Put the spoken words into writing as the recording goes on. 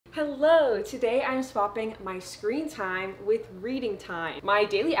Hello! Today I'm swapping my screen time with reading time. My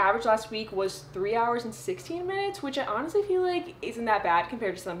daily average last week was 3 hours and 16 minutes, which I honestly feel like isn't that bad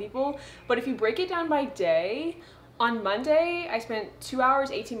compared to some people. But if you break it down by day, on Monday I spent 2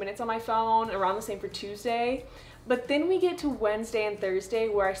 hours 18 minutes on my phone, around the same for Tuesday. But then we get to Wednesday and Thursday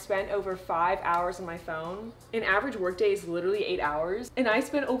where I spent over 5 hours on my phone. An average workday is literally 8 hours, and I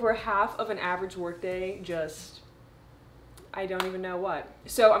spent over half of an average workday just I don't even know what.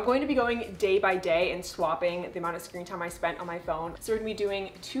 So I'm going to be going day by day and swapping the amount of screen time I spent on my phone. So we're gonna be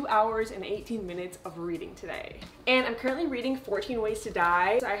doing 2 hours and 18 minutes of reading today. And I'm currently reading 14 Ways to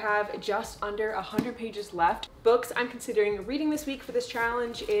Die. I have just under 100 pages left. Books I'm considering reading this week for this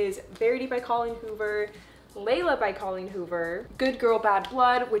challenge is Verity by Colleen Hoover, Layla by Colleen Hoover, Good Girl, Bad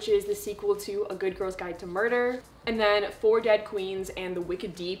Blood, which is the sequel to A Good Girl's Guide to Murder, and then Four Dead Queens and The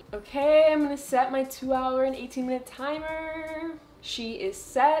Wicked Deep. Okay, I'm gonna set my 2 hour and 18 minute timer. She is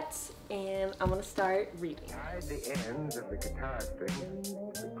set, and I'm gonna start reading. The ends of the guitar strings,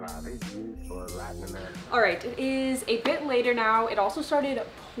 the claves used for Latin America. Alright, it is a bit later now. It also started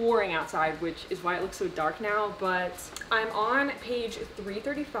pouring outside, which is why it looks so dark now, but I'm on page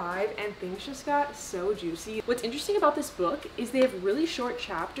 335 and things just got so juicy. What's interesting about this book is they have really short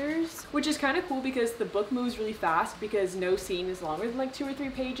chapters, which is kind of cool because the book moves really fast because no scene is longer than like 2 or 3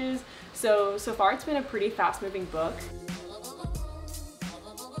 pages. So far it's been a pretty fast moving book.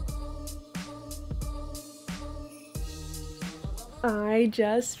 I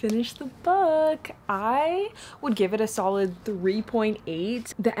just finished the book. I would give it a solid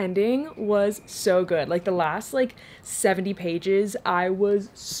 3.8. The ending was so good. Like the last 70 pages, I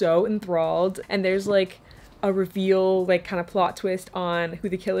was so enthralled, and there's a reveal, kind of plot twist on who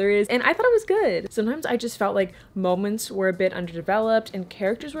the killer is, and I thought it was good. Sometimes I just felt like moments were a bit underdeveloped and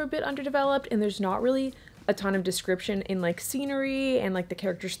characters were a bit underdeveloped, and there's not really a ton of description in scenery and the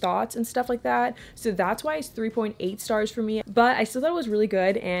characters' thoughts and stuff like that. So that's why it's 3.8 stars for me. But I still thought it was really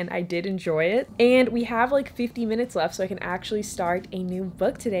good and I did enjoy it. And we have 50 minutes left, so I can actually start a new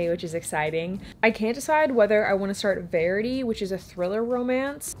book today, which is exciting. I can't decide whether I want to start Verity, which is a thriller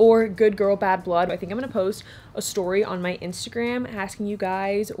romance, or Good Girl, Bad Blood. I think I'm gonna post a story on my Instagram asking you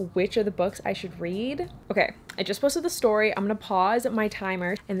guys which of the books I should read. Okay, I just posted the story. I'm gonna pause my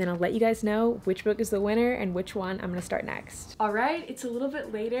timer and then I'll let you guys know which book is the winner and which one I'm gonna start next. All right, it's a little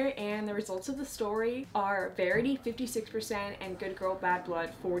bit later and the results of the story are Verity 56% and Good Girl, Bad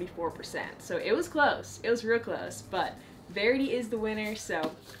Blood 44%. So it was close, it was real close, but Verity is the winner, so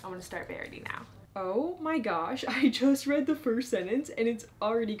I'm gonna start Verity now. Oh my gosh, I just read the first sentence and it's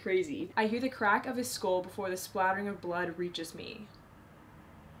already crazy. I hear the crack of his skull before the splattering of blood reaches me.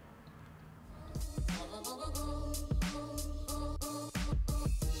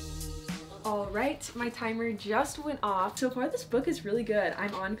 Alright, my timer just went off. So far this book is really good.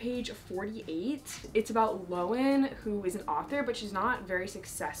 I'm on page 48. It's about Lowen, who is an author, but she's not very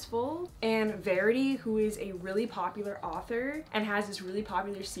successful, and Verity, who is a really popular author and has this really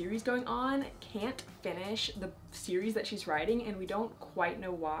popular series going on, can't finish the series that she's writing, and we don't quite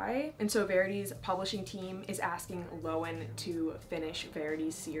know why. And so Verity's publishing team is asking Lowen to finish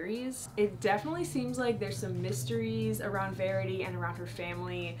Verity's series. It definitely seems like there's some mysteries around Verity and around her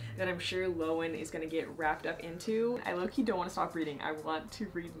family that I'm sure Lowen is gonna get wrapped up into. I low-key don't want to stop reading. I want to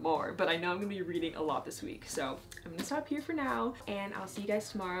read more, but I know I'm gonna be reading a lot this week, so I'm gonna stop here for now, and I'll see you guys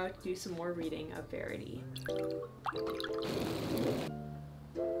tomorrow to do some more reading of Verity.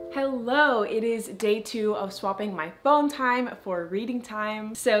 Hello, it is day 2 of swapping my phone time for reading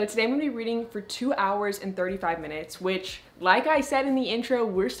time. So today I'm gonna be reading for 2 hours and 35 minutes, which, like I said in the intro,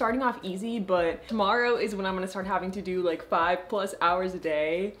 we're starting off easy, but tomorrow is when I'm gonna start having to do 5+ hours a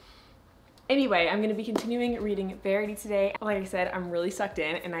day. Anyway, I'm gonna be continuing reading Verity today. Like I said, I'm really sucked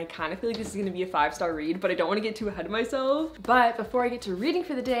in and I kind of feel like this is gonna be a 5-star read, but I don't want to get too ahead of myself. But before I get to reading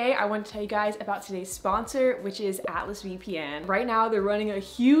for the day, I want to tell you guys about today's sponsor, which is Atlas VPN. Right now, they're running a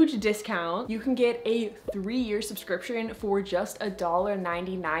huge discount. You can get a 3-year subscription for just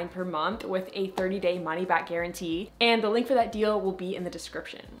 $1.99 per month with a 30-day money-back guarantee, and the link for that deal will be in the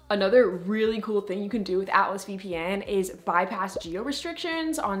description. Another really cool thing you can do with Atlas VPN is bypass geo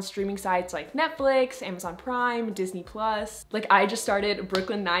restrictions on streaming sites like Netflix, Amazon Prime, Disney Plus. I just started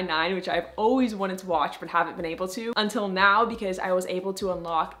Brooklyn Nine-Nine, which I've always wanted to watch but haven't been able to until now because I was able to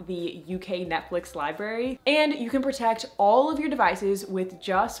unlock the UK Netflix library. And you can protect all of your devices with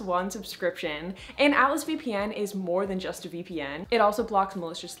just one subscription. And Atlas VPN is more than just a VPN. It also blocks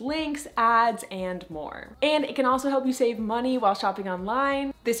malicious links, ads, and more. And it can also help you save money while shopping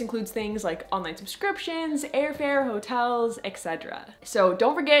online. This includes things like online subscriptions, airfare, hotels, etc. So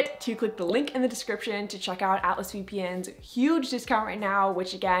don't forget to click the link in the description to check out Atlas VPN's huge discount right now,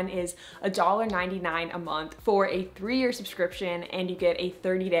 which again is $1.99 a month for a 3-year subscription, and you get a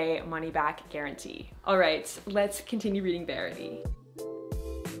 30-day money-back guarantee. All right, let's continue reading Verity.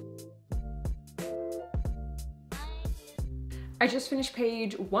 I just finished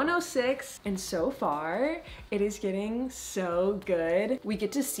page 106, and so far it is getting so good. We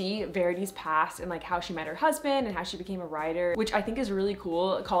get to see Verity's past and like how she met her husband and how she became a writer, which I think is really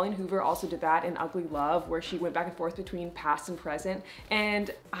cool. Colleen Hoover also did that in Ugly Love, where she went back and forth between past and present,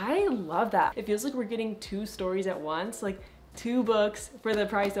 and I love that. It feels like we're getting 2 stories at once, like 2 books for the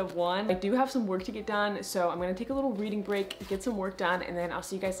price of 1. I do have some work to get done, so I'm gonna take a little reading break, get some work done, and then I'll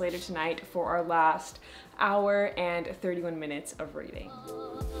see you guys later tonight for our last hour and 31 minutes of reading.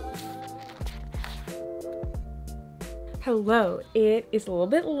 Hello, it is a little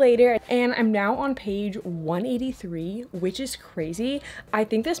bit later and I'm now on page 183, which is crazy. I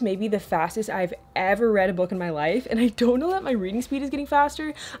think this may be the fastest I've ever read a book in my life, and I don't know that my reading speed is getting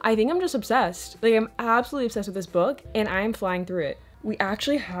faster. I think I'm just obsessed. Like, I'm absolutely obsessed with this book and I'm flying through it. We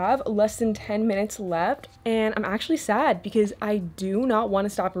actually have less than 10 minutes left, and I'm actually sad because I do not want to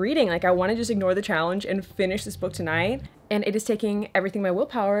stop reading. Like, I want to just ignore the challenge and finish this book tonight. And it is taking everything in my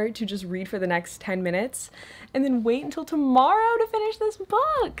willpower to just read for the next 10 minutes and then wait until tomorrow to finish this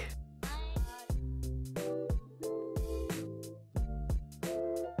book.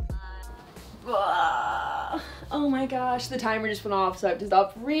 Ugh. Oh my gosh, the timer just went off, so I have to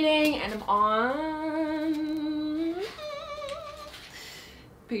stop reading, and I'm on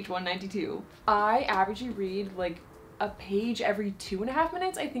page 192. I averagely read like a page every 2.5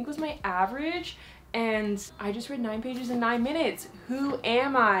 minutes, I think was my average, and I just read 9 pages in 9 minutes. Who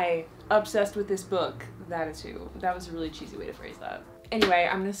am I? Obsessed with this book. That is who. That was a really cheesy way to phrase that. Anyway,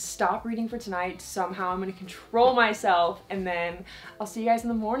 I'm gonna stop reading for tonight. Somehow I'm gonna control myself, and then I'll see you guys in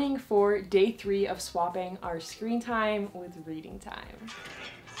the morning for day 3 of swapping our screen time with reading time.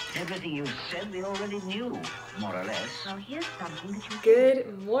 Everything you said we already knew, more or less. Well, here's something that you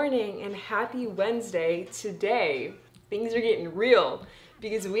Good morning and happy Wednesday. Today, things are getting real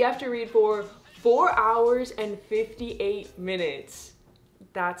because we have to read for 4 hours and 58 minutes.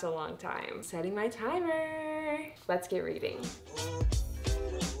 That's a long time. Setting my timer. Let's get reading.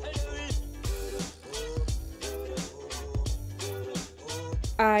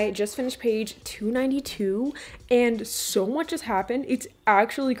 I just finished page 292 and so much has happened. It's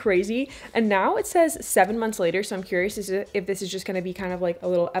actually crazy. And now it says 7 months later, so I'm curious if this is just gonna be kind of like a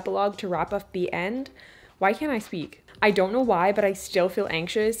little epilogue to wrap up the end. Why can't I speak? I don't know why, but I still feel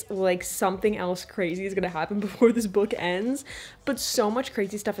anxious, like something else crazy is gonna happen before this book ends. But so much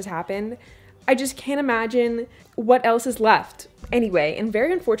crazy stuff has happened. I just can't imagine what else is left. Anyway, and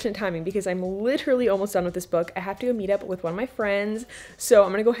very unfortunate timing because I'm literally almost done with this book. I have to go meet up with one of my friends, so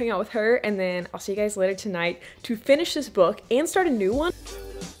I'm gonna go hang out with her, and then I'll see you guys later tonight to finish this book and start a new one.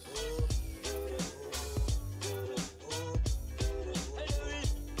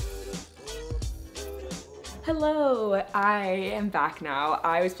 Hello, I am back now.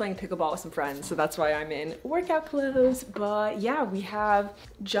 I was playing pickleball with some friends, so that's why I'm in workout clothes. But yeah, we have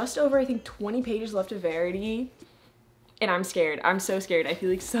just over, I think, 20 pages left of Verity, and I'm scared. I'm so scared. I feel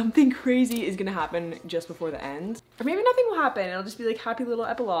like something crazy is gonna happen just before the end. Or maybe nothing will happen. It'll just be like happy little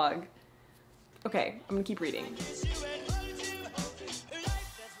epilogue. Okay, I'm gonna keep reading.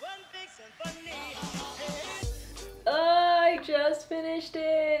 I just finished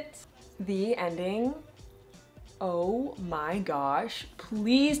it. The ending. Oh my gosh.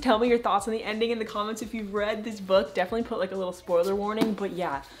 Please tell me your thoughts on the ending in the comments if you've read this book. Definitely put like a little spoiler warning, but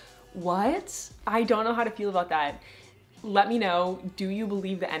yeah. What? I don't know how to feel about that. Let me know. Do you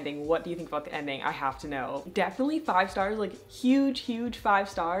believe the ending? What do you think about the ending? I have to know. Definitely 5 stars, like huge 5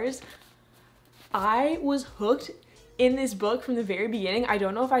 stars. I was hooked in this book from the very beginning. I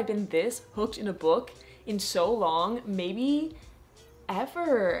don't know if I've been this hooked in a book in so long, maybe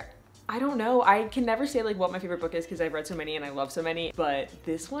ever. I don't know. I can never say like what my favorite book is because I've read so many and I love so many, but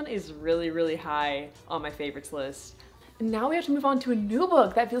this one is really high on my favorites list. And now we have to move on to a new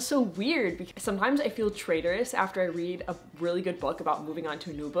book. That feels so weird because sometimes I feel traitorous after I read a really good book about moving on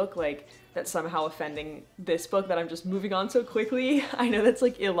to a new book, like that's somehow offending this book that I'm just moving on so quickly. I know that's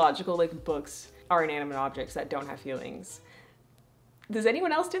like illogical, like books are inanimate objects that don't have feelings. Does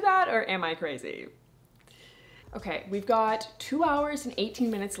anyone else do that, or am I crazy? Okay, we've got 2 hours and 18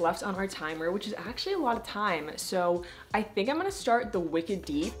 minutes left on our timer, which is actually a lot of time. So I think I'm gonna start The Wicked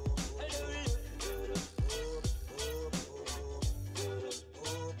Deep.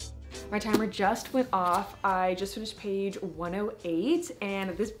 My timer just went off. I just finished page 108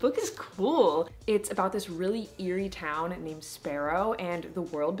 and this book is cool. It's about this really eerie town named Sparrow, and the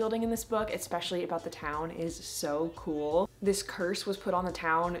world building in this book, especially about the town, is so cool. This curse was put on the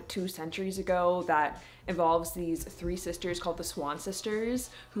town 2 centuries ago that involves these 3 sisters called the Swan Sisters,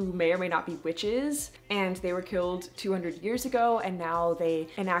 who may or may not be witches, and they were killed 200 years ago, and now they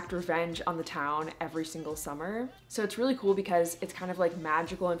enact revenge on the town every single summer. So it's really cool because it's kind of like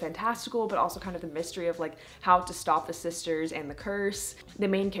magical and fantastical, but also kind of the mystery of like how to stop the sisters and the curse. The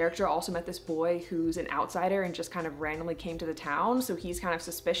main character also met this boy who's an outsider and just kind of randomly came to the town, so he's kind of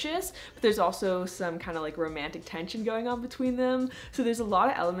suspicious, but there's also some kind of like romantic tension going on between them. So there's a lot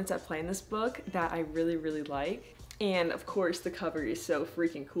of elements at play in this book that I really like. And of course the cover is so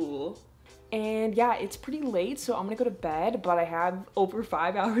freaking cool. And yeah, it's pretty late, so I'm gonna go to bed, but I have over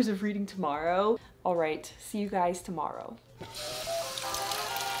 5 hours of reading tomorrow. All right, see you guys tomorrow.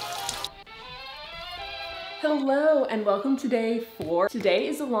 Hello and welcome to day 4. Today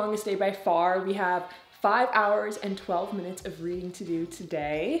is the longest day by far. We have 5 hours and 12 minutes of reading to do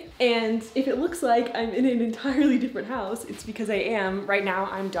today. And if it looks like I'm in an entirely different house, it's because I am. Right now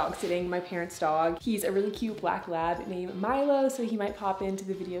I'm dog sitting my parents' dog. He's a really cute black lab named Milo, so he might pop into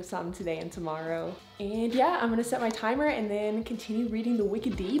the video some today and tomorrow. And yeah, I'm gonna set my timer and then continue reading The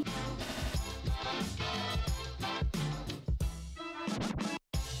Wicked Deep.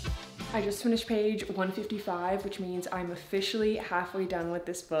 I just finished page 155, which means I'm officially halfway done with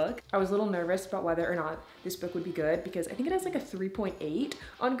this book. I was a little nervous about whether or not this book would be good because I think it has like a 3.8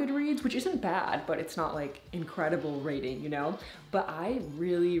 on Goodreads, which isn't bad, but it's not like incredible rating, you know? But I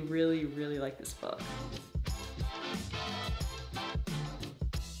really like this book.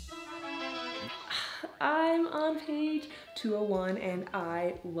 I'm on page 201 and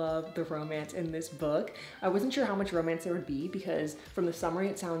I love the romance in this book. I wasn't sure how much romance there would be because from the summary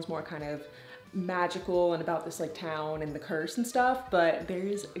it sounds more kind of magical and about this like town and the curse and stuff, but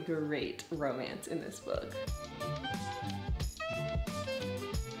there's great romance in this book.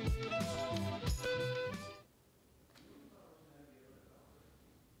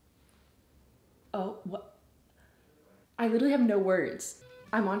 Oh, what? I literally have no words.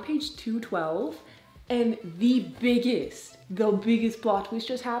 I'm on page 212 and the biggest plot twist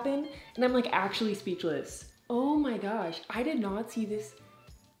just happened and I'm like actually speechless. Oh my gosh, I did not see this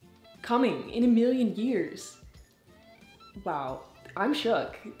coming in a million years. Wow, I'm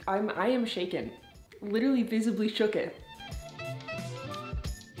shook. I am shaken. Literally visibly shook it.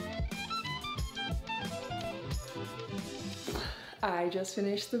 I just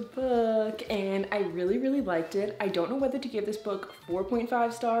finished the book and I really liked it. I don't know whether to give this book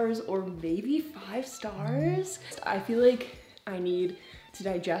 4.5 stars or maybe 5 stars. I feel like I need to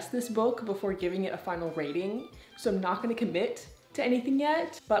digest this book before giving it a final rating, so I'm not gonna commit to anything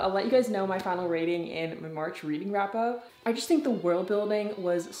yet, but I'll let you guys know my final rating in my March reading wrap up. I just think the world building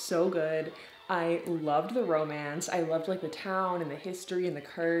was so good. I loved the romance. I loved like the town and the history and the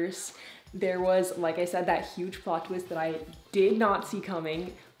curse. There was, like I said, that huge plot twist that I did not see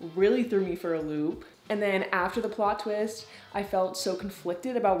coming, really threw me for a loop. And then after the plot twist, I felt so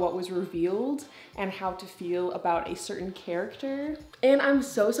conflicted about what was revealed and how to feel about a certain character. And I'm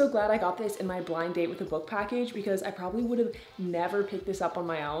so glad I got this in my blind date with the book package because I probably would have never picked this up on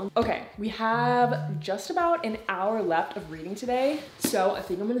my own. Okay, we have just about an hour left of reading today. So I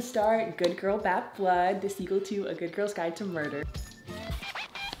think I'm gonna start Good Girl Bad Blood, the sequel to A Good Girl's Guide to Murder.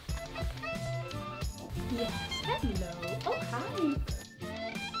 Yes, hello. Oh, hi.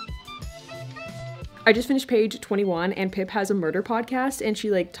 I just finished page 21 and Pip has a murder podcast and she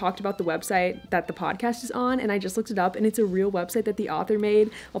like talked about the website that the podcast is on, and I just looked it up and it's a real website that the author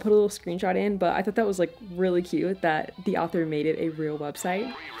made. I'll put a little screenshot in, but I thought that was like really cute that the author made it a real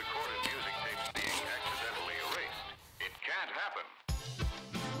website.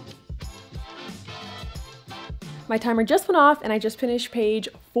 My timer just went off and I just finished page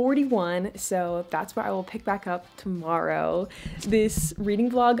 41, so that's where I will pick back up tomorrow. This reading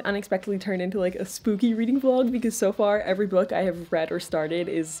vlog unexpectedly turned into like a spooky reading vlog because so far every book I have read or started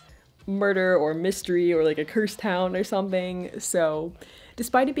is murder or mystery or like a cursed town or something. So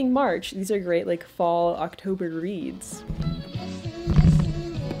despite it being March, these are great like fall, October reads.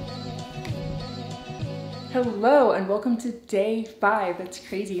 Hello and welcome to day 5. That's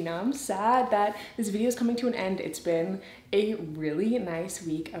crazy. Now I'm sad that this video is coming to an end. It's been a really nice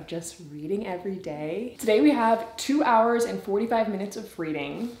week of just reading every day. Today we have 2 hours and 45 minutes of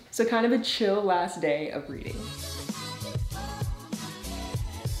reading. So kind of a chill last day of reading.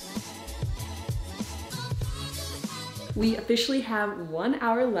 We officially have 1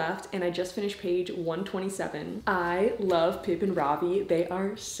 hour left and I just finished page 127. I love Pip and Ravi. They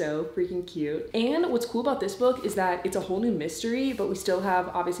are so freaking cute. And what's cool about this book is that it's a whole new mystery, but we still have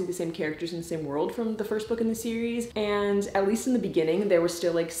obviously the same characters in the same world from the first book in the series. And at least in the beginning, there was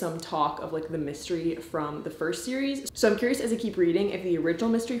still like some talk of like the mystery from the first series. So I'm curious as I keep reading if the original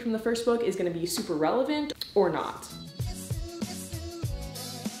mystery from the first book is going to be super relevant or not.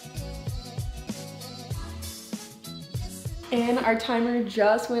 And our timer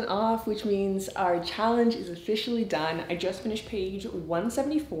just went off, which means our challenge is officially done. I just finished page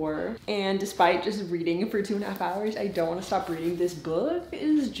 174, and despite just reading for 2.5 hours, I don't want to stop reading. This book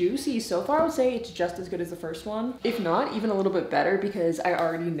is juicy. So far, I would say it's just as good as the first one. If not, even a little bit better because I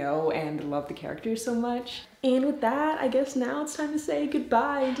already know and love the characters so much. And with that, I guess now it's time to say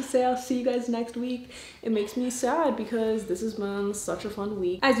goodbye and to say I'll see you guys next week. It makes me sad because this has been such a fun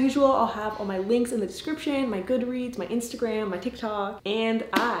week. As usual, I'll have all my links in the description, my Goodreads, my Instagram, my TikTok, and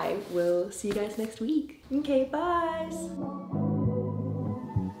I will see you guys next week. Okay, bye!